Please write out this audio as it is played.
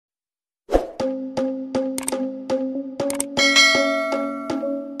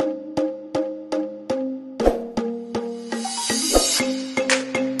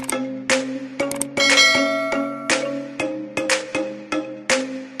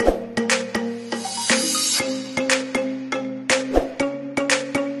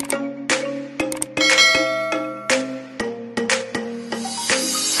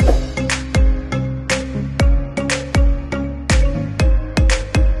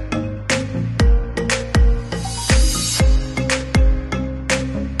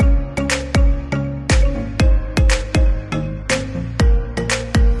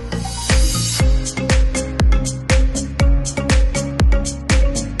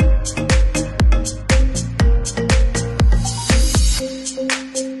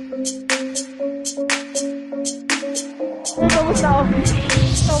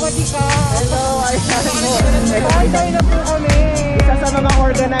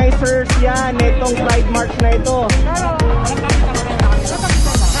organizers yan itong Pride March na ito.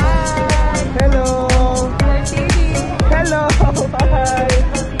 Hello. Hello. Hi.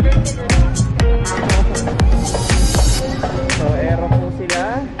 So, aero po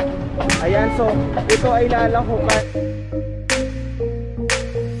sila. Ayan, so ito ay lalahukan.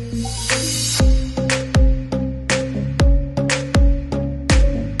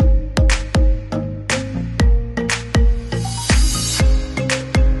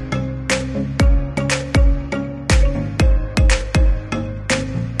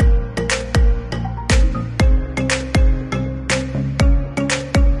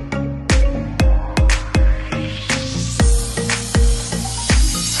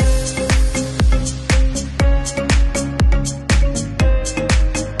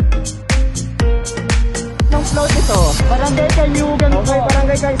 Barangay Kanyugan. Okay,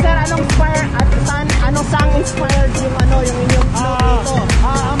 Barangay Kanyugan. Sir, anong song inspired yung yung inyong float dito?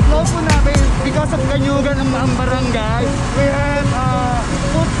 Ang float po namin, because of Kanyugan ang barangay, we have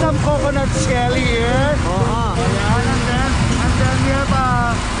put some coconut shell here. Ayan, and then we have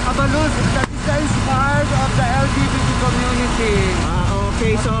a balloon that is inspired of the LGBT community.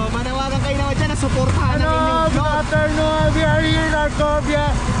 Okay, so manawagan kayo naman dyan na supportahan ng inyong float. Good afternoon, we are here in Kurtv.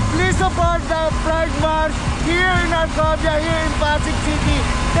 Please support the Pride March here in Kurtv, here in Pasig City.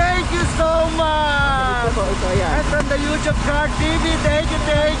 Thank you so much. Ito, yan. And from the YouTube Kurtv, thank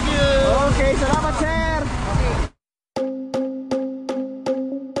you. Okay, salamat sir.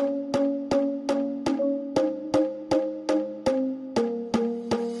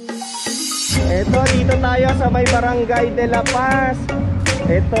 Ito, dito tayo sa may Barangay de la Paz.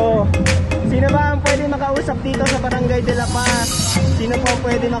 Ito. Sino ba ang pwede makausap dito sa Barangay de la Paz? Sino po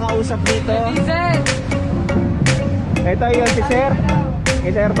pwede makausap dito? Ito yun, si Sir. Si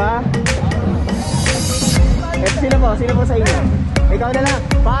Sir ba? Ito, sino po sa inyo? Ikaw na lang.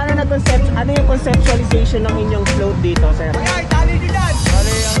 Paano ano yung conceptualization ng inyong float dito, Sir? Ay, tali nyo dyan!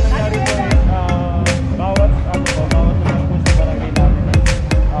 Bali, ang nangyari po bawat po sa barangay namin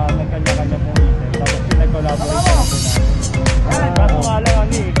nagkanya-kanya po isip. Tapos pinag-collaborate po namin. Kaso nga lang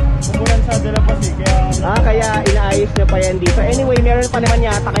umulan sa De La Pasig, kaya inaayos nyo pa yan dito. Anyway, meron pa naman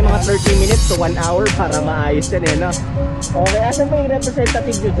yata kayo mga 30 minutes to 1 hour para maayos yan no? Okay, asan pa yung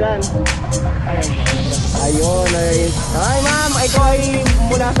representative nyo dyan? Ayun. Hi ma'am, ikaw ay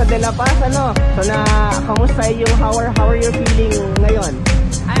mula sa De La Paz, So kamusta yung how are you feeling ngayon?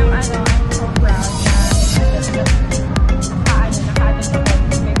 I'm so proud na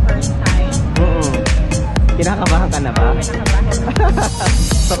my first time. Kinakabahan ka na ba? Kinakabahan.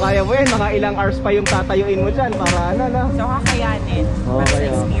 So kaya mo yan, mga ilang hours pa yung tatayuin mo dyan para So kakayanin. Para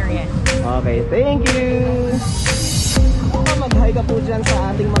experience. Okay, thank you! Mag-hi ka po dyan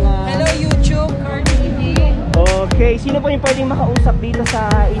sa ating mga... Hello YouTube, Kurtv. Okay, sino po yung pwedeng makausap dito sa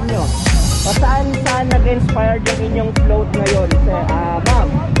inyo? O saan nag-inspired yung inyong float ngayon? Ma'am?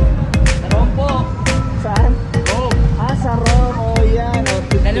 Sa Rome po. Saan? Rome. Sa Rome. Yan.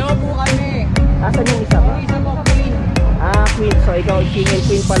 Dalawa po kami. Asan yung isa ba? Isa po Queen. Queen. So ikaw, King and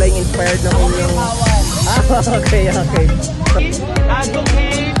Queen pala yung inspired ng inyong... Okay. Ako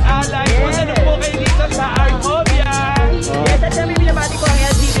Queen, like po kayo dito sa Arcovia. Yes, at namin binabati ko ang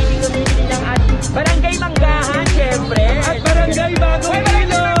LGBT community ng Barangay Manggahan, syempre. At Barangay Bagong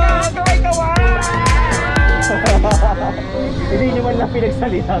Ilog. Hindi nyo man lang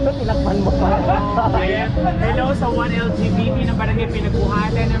pinagsalita. Tinakpan mo pa. Hello sa 1LGBT ng Barangay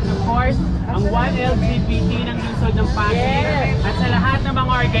Pinagbuhatan, and of course, ang 1LGBT ng lungsod ng Pasig. At sa lahat ng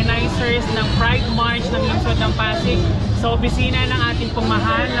mga organizers ng Pride March ng lungsod ng Pasig, sa opisina ng ating pong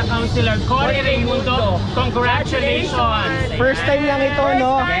mahal na Councilor Cory Raimundo, congratulations! First time lang ito,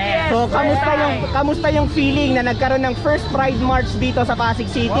 no? So, kamusta yung feeling na nagkaroon ng first Pride March dito sa Pasig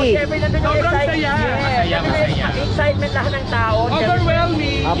City? Sobrang saya! Masaya. Excitement lahat ng tao.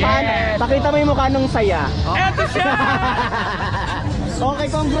 Overwhelming! Pakita mo yung mukha nung saya. Eto siya! Okay,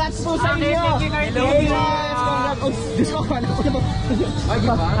 congrats po sa inyo!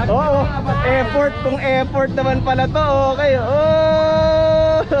 Oo, effort naman pala to. Okay.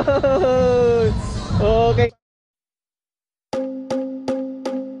 Okay.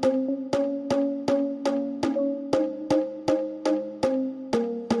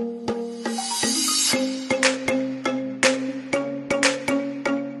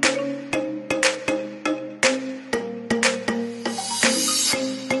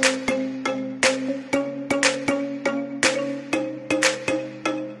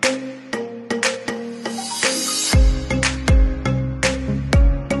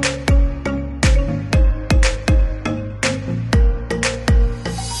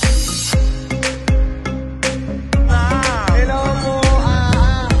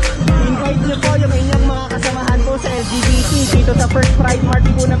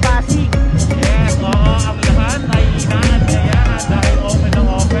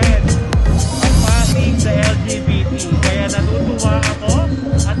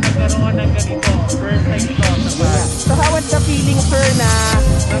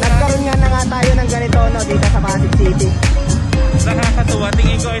 City. Nakakatuwa.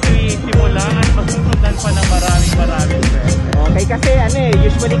 Tingin ko ito simula at masusundan pa ng maraming friends. Okay, kasi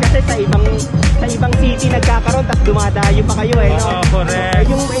usually kasi sa ibang city nagkakaroon tapos dumadayo pa kayo no? Oo, correct.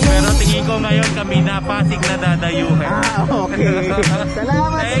 Pero tingin ko ngayon kami na Pasig na dadayuhin. Okay.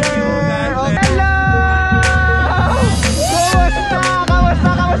 Salamat, Thank sir. you, God bless. Hello!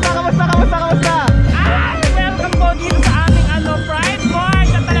 Kamusta? Welcome po dito sa aming Pride March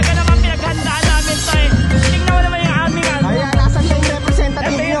na talaga naman pinaghandaan namin to eh. Tingnan mo naman yung aming Ayan, nasan ba yung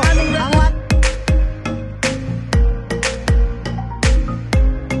representative Ito nyo? yung aming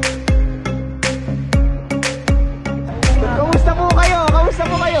Kamusta po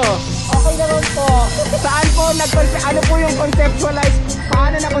kayo? Okay na ron po. Saan po ano po yung conceptualize?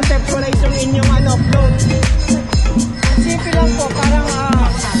 Paano na conceptualize yung inyong float? simple lang po, parang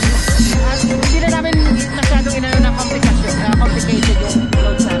hindi na namin masyadong inano ng complicated yung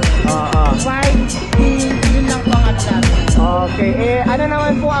load sa amin. Why? Yun lang po ang ano natin. Okay, ano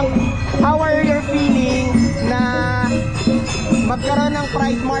naman po how are you feeling na magkaroon ng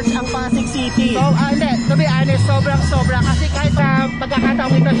Pride March ang Pasig City? So, hindi, to be honest, sobra kasi kahit sa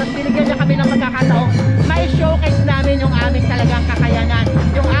pagkakataong ito, binigyan niya kami ng pagkakataong may showcase namin yung aming talagang kakayanan,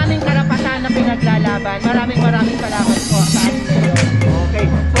 yung aming karapatan na pinaglalaban. Maraming salamat po sa amin ngayon. Okay,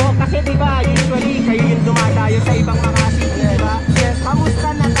 so kasi diba usually kayo yung dumadayo sa ibang mga city, diba? Yes. Kamusta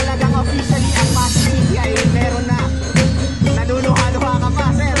na talagang officially ang Pasig City ay meron na? Nanunuha-nuha ka pa,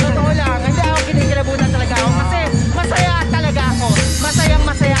 sir? Totoo lang, hindi ako kinikilabutan talaga ako kasi masaya talaga ako. Masaya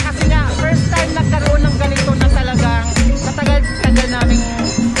kasi nga first time nagkaroon ng ganito na talagang matagal naming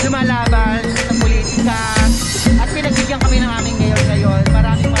lumalaban sa politika at pinagbigyan kami ng aming ngayon.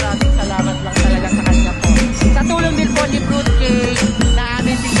 Maraming salamat lang talaga sa kanya po. Sa tulong din po ni Fruitcake na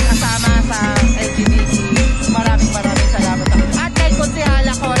amin din kasama sa LGBT, maraming salamat. At kay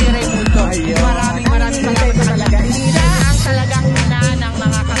Konsehala ko, Raimundo, maraming salamat sa kanya. Siya ang talagang ina ng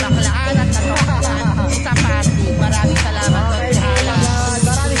mga kabaklaan at katotohanan sa Pasig. Maraming salamat po.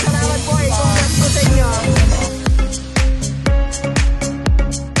 Maraming salamat po. Congrats po sa inyo.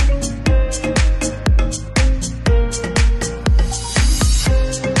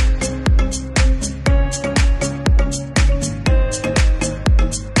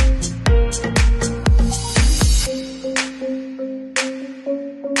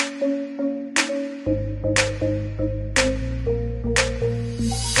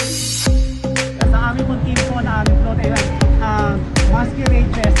 Masquerade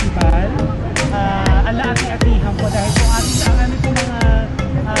Festival. Ang laati-atihan po dahil po ang aming po mga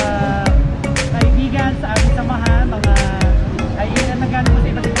kaibigan sa aming samahan, mga ay nagano po sa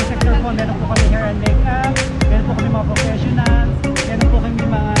iba't ibang sector po. Meron po kami hair and makeup, meron po kami mga professionals, meron po kami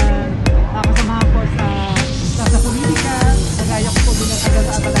mga kasamahan po sa politika, kagaya ko po bilang sa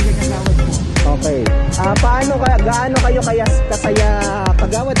Barangay Kagawad po. Okay. Gaano kayo kasaya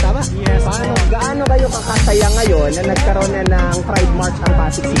Kagawad, tama? Yes. Gaano kayo kakasaya ngayon na nagkaroon na ng Pride March ang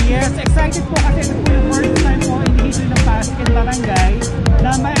Pasig City? Yes, excited po kasi ito po yung first time po in the history ng Pasig and Barangay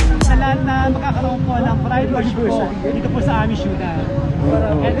na magkakaroon po ng Pride March po dito po sa aming syudad.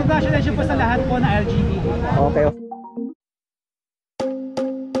 And congratulations po sa lahat po na LGBT. Okay.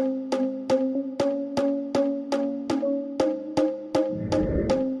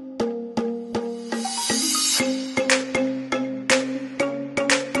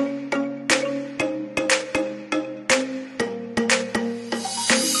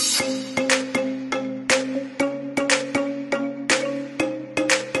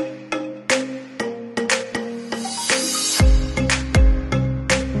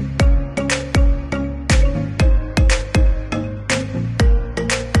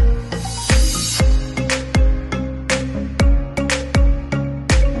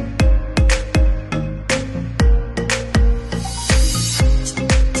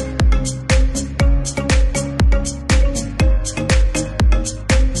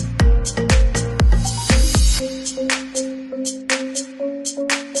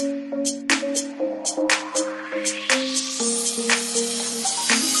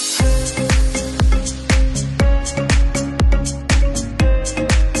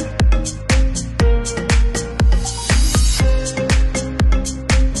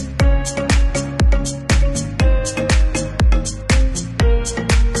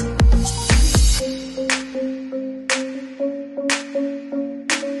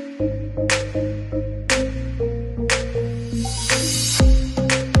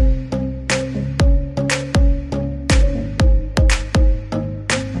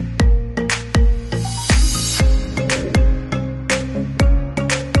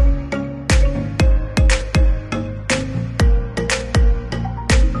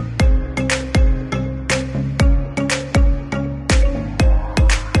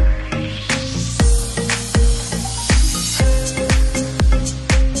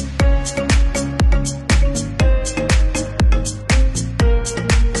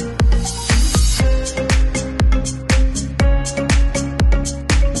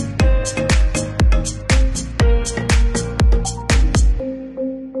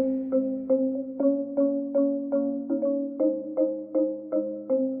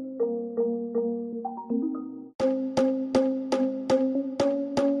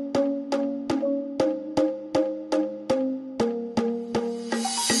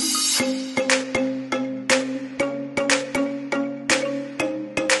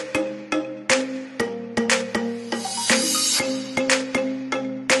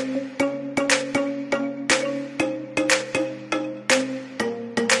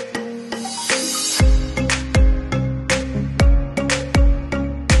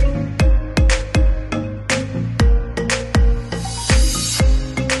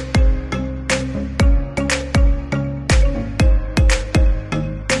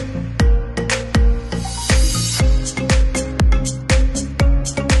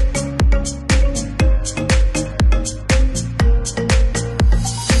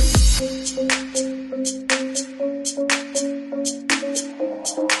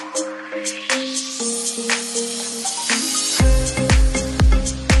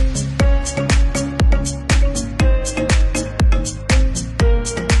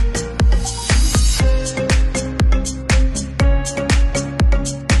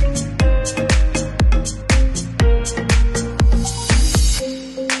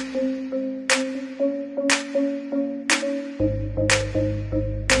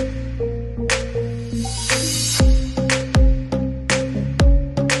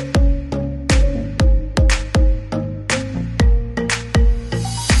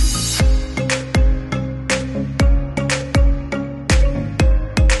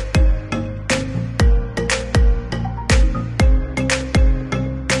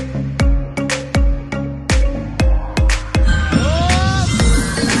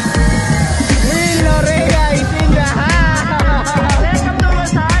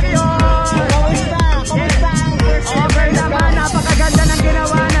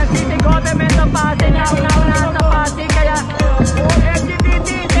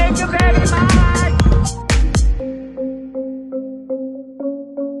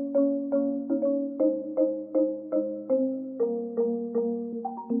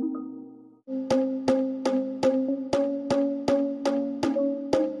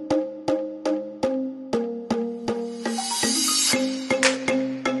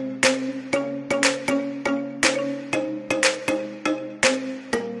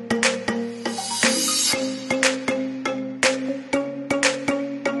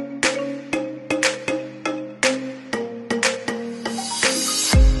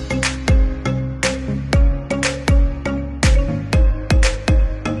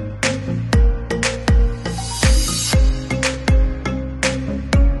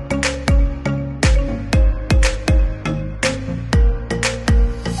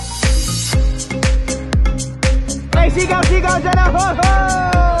 Sigaw dyan na! Ho, ho!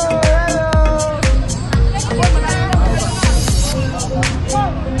 Hello!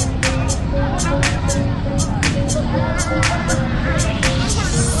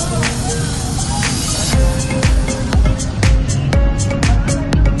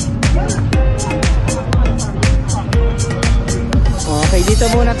 Okay, dito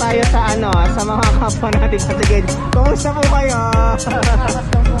muna tayo sa sa mga kapwa natin sa Tigid. Kumusta po kayo? Okay.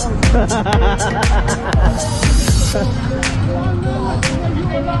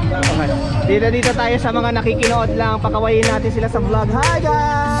 Dito tayo sa mga nakikinood lang. Pakawayin natin sila sa vlog. Hi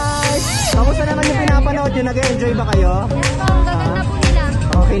guys! Kamusta naman yung pinapanood yun? Nag-enjoy ba kayo? Gaganda po nila.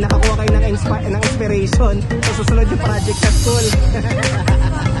 Okay, nakakuha kayo ng inspiration sa susunod yung project sa school.